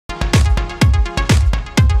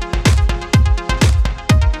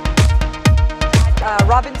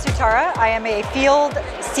Sutara. I am a field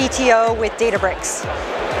CTO with Databricks.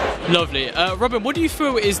 Lovely. Robin, what do you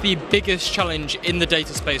feel is the biggest challenge in the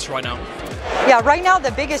data space right now? Yeah, right now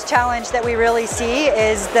the biggest challenge that we really see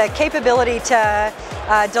is the capability to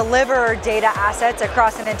deliver data assets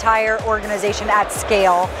across an entire organization at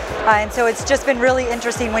scale. And so it's just been really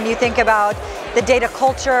interesting when you think about the data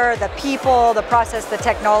culture, the people, the process, the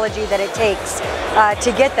technology that it takes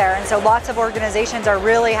to get there. And so lots of organizations are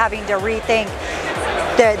really having to rethink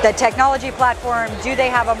the technology platform. Do they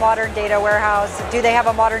have a modern data warehouse? Do they have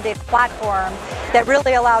a modern data platform that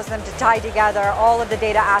really allows them to tie together all of the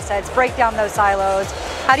data assets, break down those silos?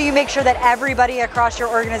 How do you make sure that everybody across your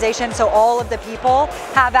organization, so all of the people,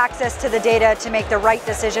 have access to the data to make the right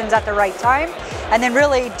decisions at the right time? And then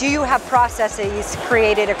really, do you have processes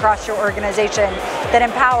created across your organization that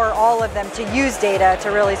empower all of them to use data to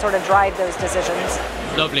really sort of drive those decisions?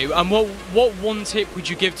 Lovely. And what one tip would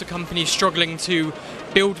you give to companies struggling to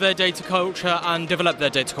build their data culture and develop their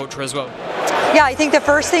data culture as well? Yeah, I think the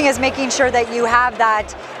first thing is making sure that you have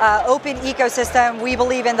that open ecosystem. We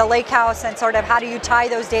believe in the lakehouse and sort of how do you tie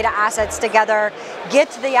those data assets together,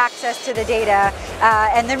 get the access to the data,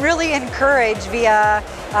 and then really encourage via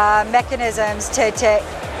mechanisms to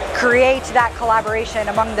create that collaboration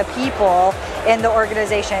among the people in the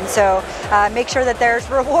organization. So make sure that there's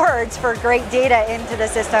rewards for great data into the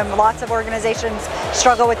system. Lots of organizations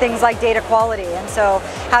struggle with things like data quality. And so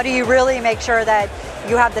how do you really make sure that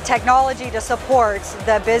you have the technology to support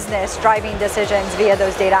the business driving decisions via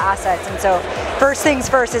those data assets? And so first things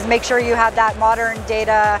first is make sure you have that modern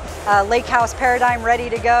data lakehouse paradigm ready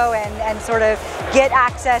to go and sort of get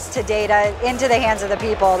access to data into the hands of the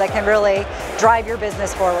people that can really drive your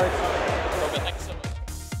business forward.